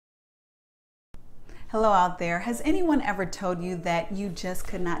Hello out there. Has anyone ever told you that you just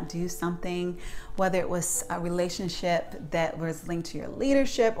could not do something, whether it was a relationship that was linked to your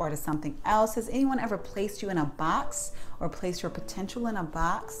leadership or to something else? Has anyone ever placed you in a box or placed your potential in a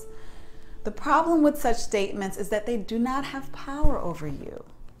box? The problem with such statements is that they do not have power over you.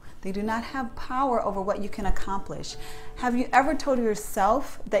 They do not have power over what you can accomplish. Have you ever told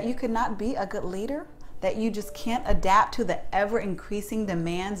yourself that you could not be a good leader? That you just can't adapt to the ever-increasing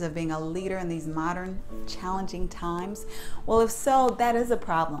demands of being a leader in these modern, challenging times? Well, if so, that is a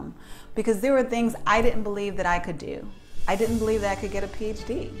problem, because there were things I didn't believe that I could do. I didn't believe that I could get a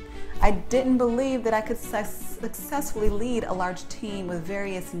PhD. I didn't believe that I could successfully lead a large team with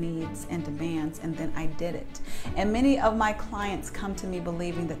various needs and demands, and then I did it. And many of my clients come to me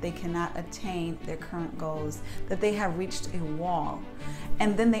believing that they cannot attain their current goals, that they have reached a wall.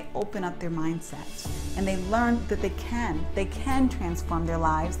 And then they open up their mindset and they learn that they can transform their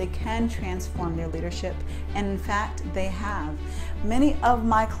lives, they can transform their leadership, and in fact, they have. Many of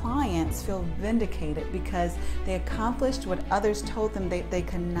my clients feel vindicated because they accomplished what others told them they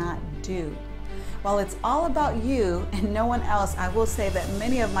could not do. While it's all about you and no one else, I will say that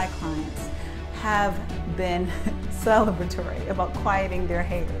many of my clients have been celebratory about quieting their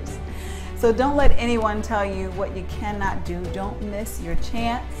haters. So don't let anyone tell you what you cannot do. Don't miss your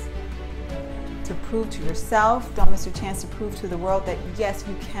chance to prove to yourself. Don't miss your chance to prove to the world that yes,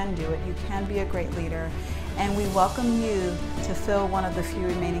 you can do it. You can be a great leader. And we welcome you to fill one of the few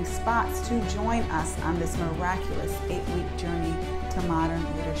remaining spots to join us on this miraculous 8-week journey to modern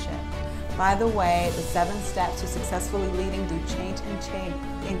leadership. By the way, the 7 steps to successfully leading through change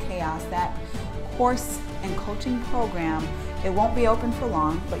and chaos, that course and coaching program, it won't be open for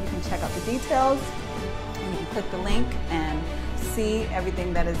long, but you can check out the details and you can click the link and see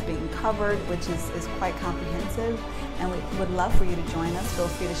everything that is being covered, which is quite comprehensive. And we would love for you to join us. Feel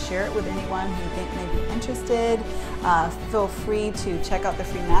free to share it with anyone who you think may be interested. Feel free to check out the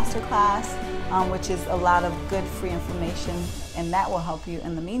free masterclass, which is a lot of good free information, and that will help you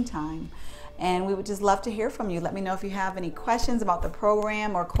in the meantime. And we would just love to hear from you. Let me know if you have any questions about the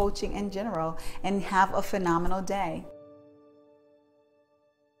program or coaching in general, and have a phenomenal day.